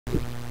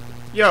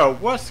Yo,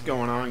 what's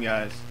going on,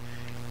 guys?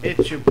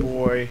 It's your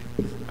boy.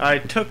 I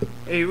took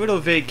a little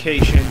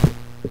vacation,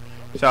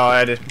 so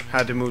I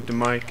had to move the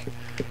mic.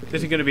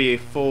 This is gonna be a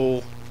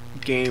full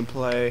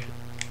gameplay,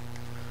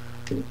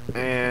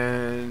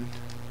 and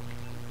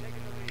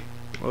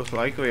most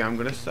likely I'm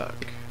gonna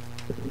suck.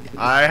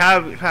 I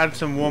have had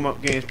some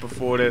warm-up games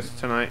before this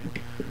tonight.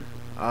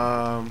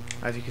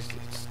 As you can see,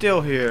 it's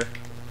still here.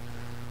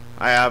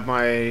 I have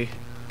my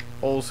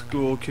old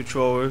school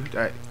controller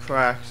that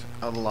cracks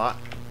a lot.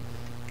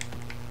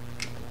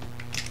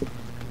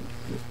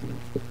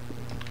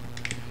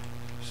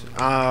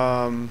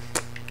 I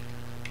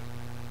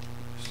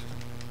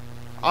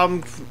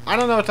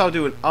don't know if I'll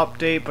do an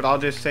update, but I'll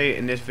just say it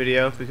in this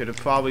video because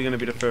it's probably going to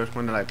be the first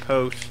one that I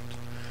post.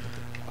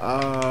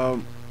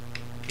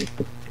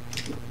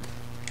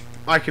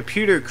 My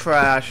computer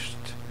crashed,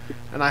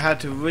 and I had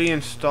to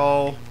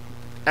reinstall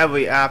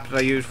every app that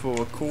I use for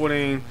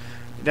recording.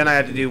 Then I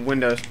had to do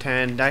Windows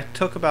 10. That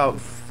took about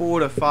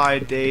 4 to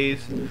 5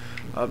 days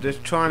of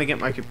just trying to get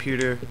my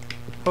computer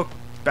hooked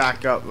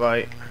back up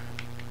right.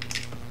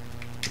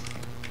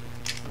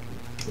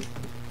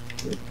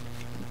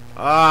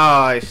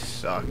 Ah, I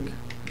suck.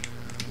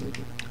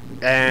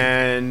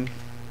 And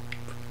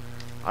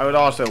I was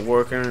also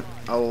working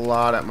a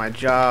lot at my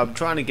job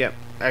trying to get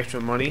extra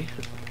money,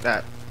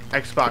 that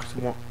Xbox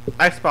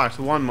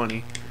One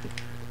money,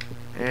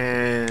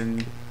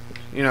 and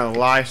you know,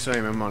 live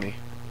streaming money.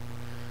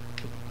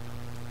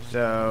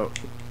 So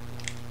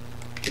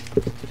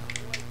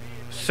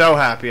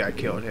happy I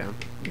killed him.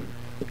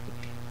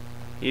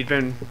 He'd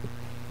been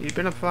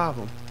a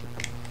problem.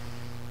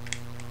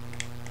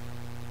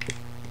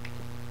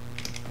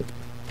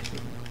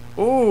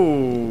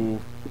 Ooh.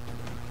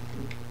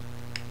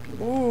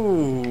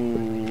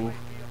 Ooh.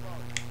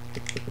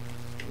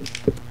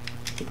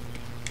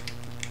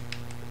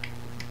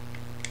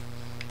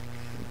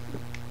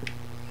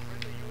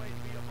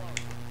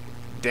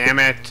 Damn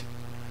it.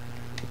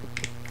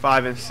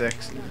 5 and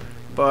 6.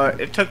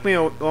 But it took me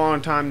a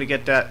long time to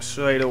get that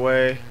straight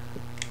away.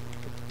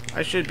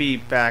 I should be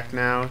back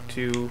now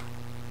to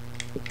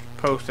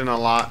posting a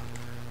lot.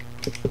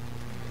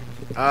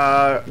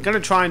 Gonna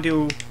try and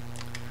do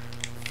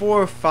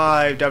 4 or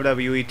 5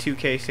 WWE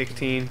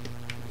 2K16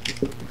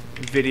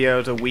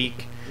 videos a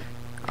week.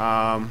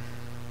 The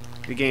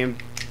game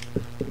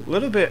a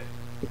little bit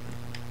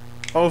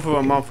over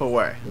a month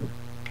away,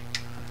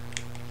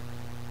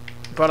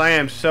 but I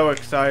am so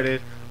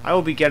excited. I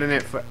will be getting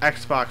it for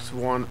Xbox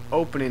One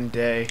opening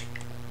day,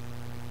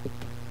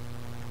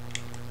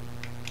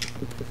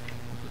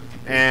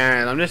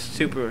 and I'm just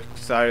super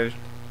excited.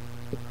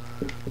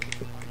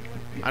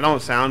 I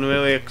don't sound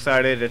really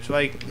excited. It's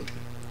like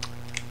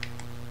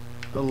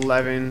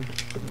 11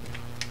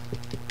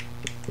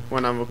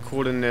 when I'm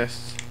recording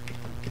this,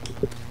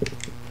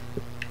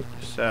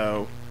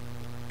 so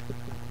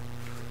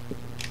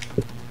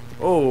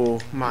oh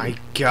my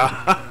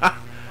god.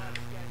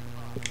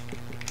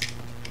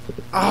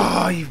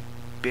 Oh, you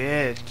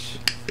bitch.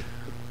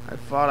 I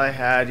thought I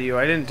had you.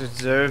 I didn't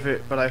deserve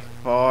it, but I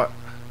thought.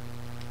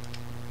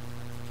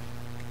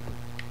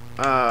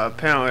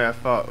 Apparently I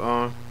thought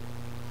wrong.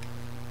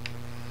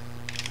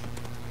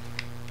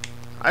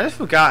 I just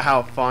forgot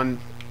how fun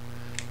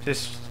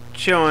just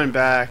chilling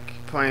back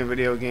playing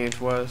video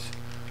games was.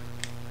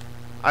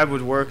 I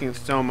was working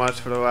so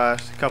much for the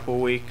last couple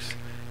weeks.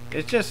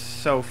 It's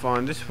just so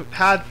fun. This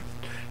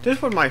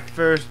was my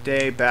first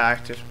day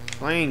back just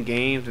playing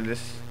games and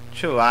just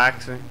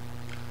chillaxing.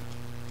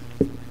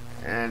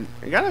 And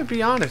I gotta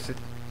be honest, it's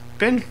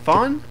been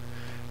fun,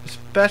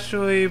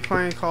 especially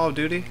playing Call of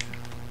Duty.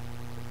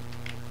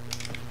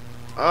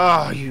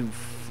 Oh, you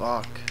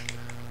fuck.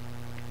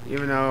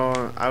 Even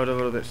though I was a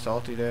little bit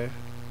salty there.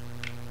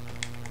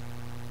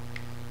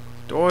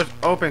 Doors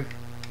open.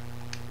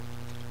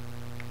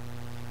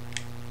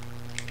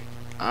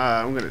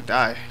 I'm gonna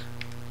die.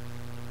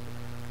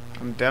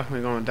 I'm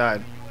definitely gonna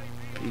die.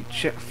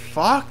 Shit,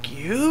 fuck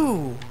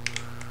you.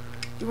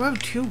 You have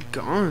 2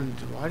 guns.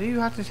 Why do you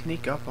have to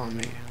sneak up on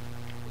me?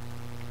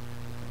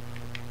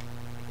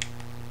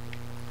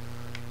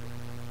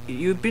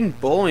 You've been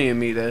bullying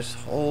me this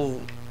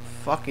whole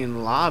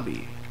fucking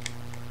lobby.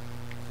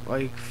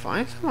 Like,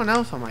 find someone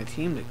else on my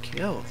team to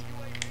kill.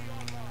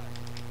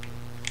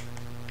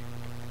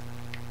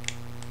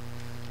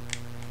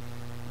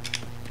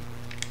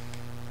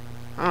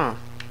 Oh.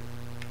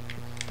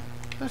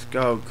 Let's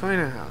go. Clean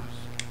the house.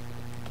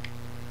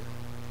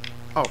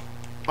 Oh.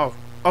 Oh.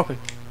 Open.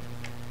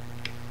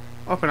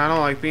 Open. I don't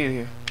like being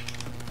here.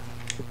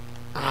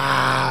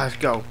 Ah, let's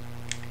go.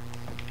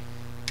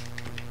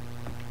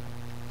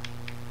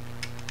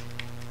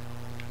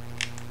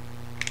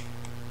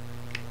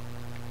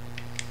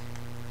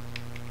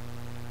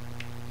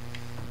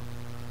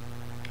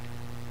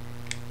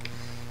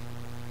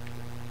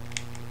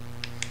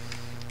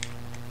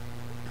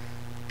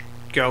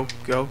 Go,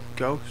 go,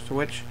 go,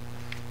 switch.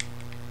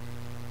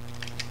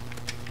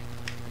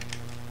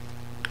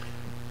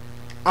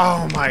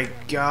 Oh my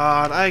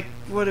god, I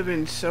would have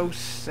been so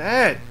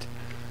sad.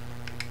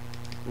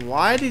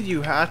 Why did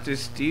you have to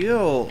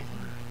steal?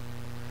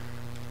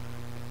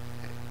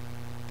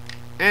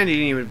 And he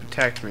didn't even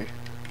protect me.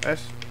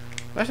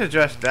 Let's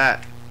address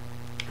that.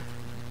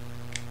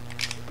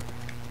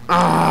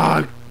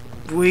 Ah,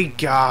 we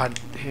got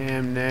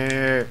him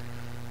there.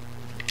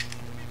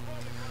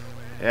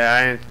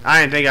 Yeah,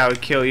 I didn't think I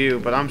would kill you,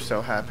 but I'm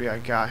so happy I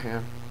got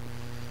him.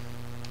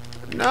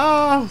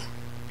 No.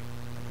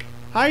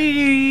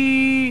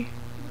 Hi.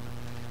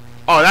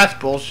 Oh, that's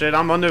bullshit.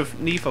 I'm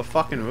underneath a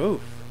fucking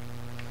roof.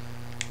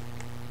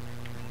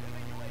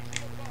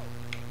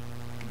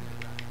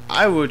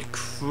 I would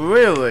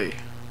clearly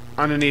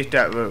underneath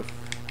that roof.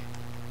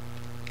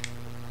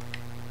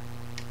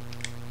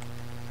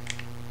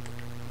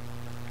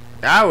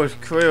 That was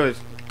clear as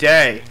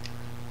day.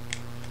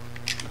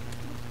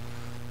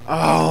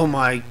 Oh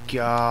my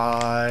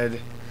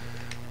god.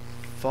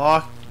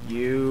 Fuck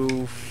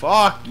you.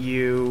 Fuck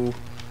you.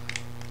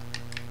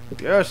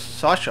 You're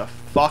such a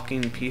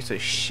fucking piece of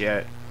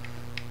shit.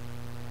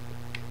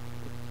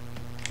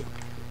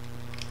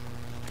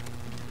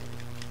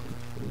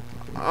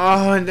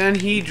 Oh, and then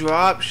he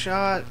drop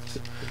shots.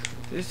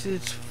 This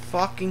is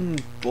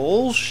fucking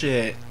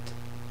bullshit.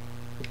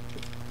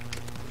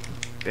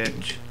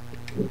 Bitch.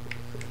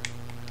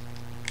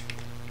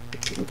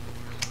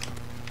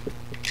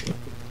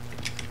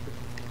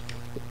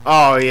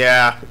 Oh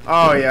yeah.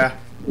 Oh yeah.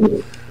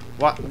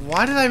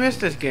 Why did I miss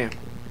this game?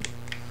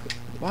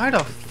 Why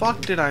the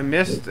fuck did I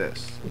miss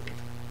this?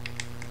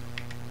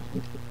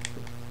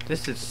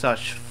 This is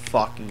such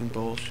fucking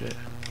bullshit.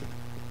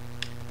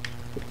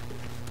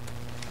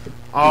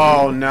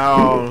 Oh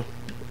no.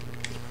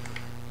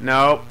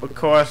 Nope, of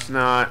course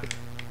not.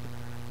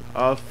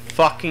 Of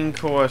fucking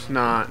course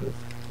not.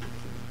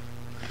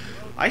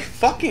 I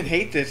fucking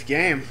hate this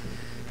game.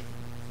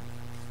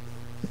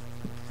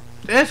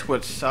 This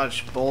was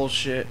such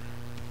bullshit.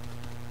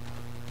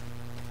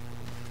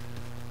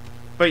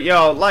 But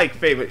yo, like,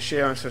 favorite,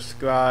 share, and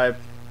subscribe.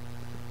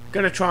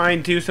 Gonna try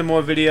and do some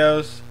more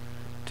videos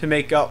to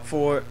make up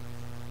for it.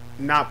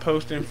 Not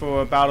posting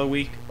for about a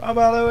week.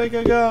 About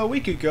a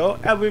week ago.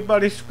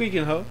 Everybody's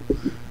squeaking hoe.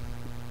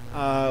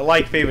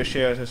 Like, favorite,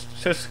 share,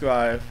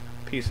 subscribe.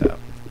 Peace out.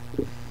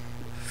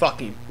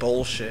 Fucking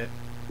bullshit.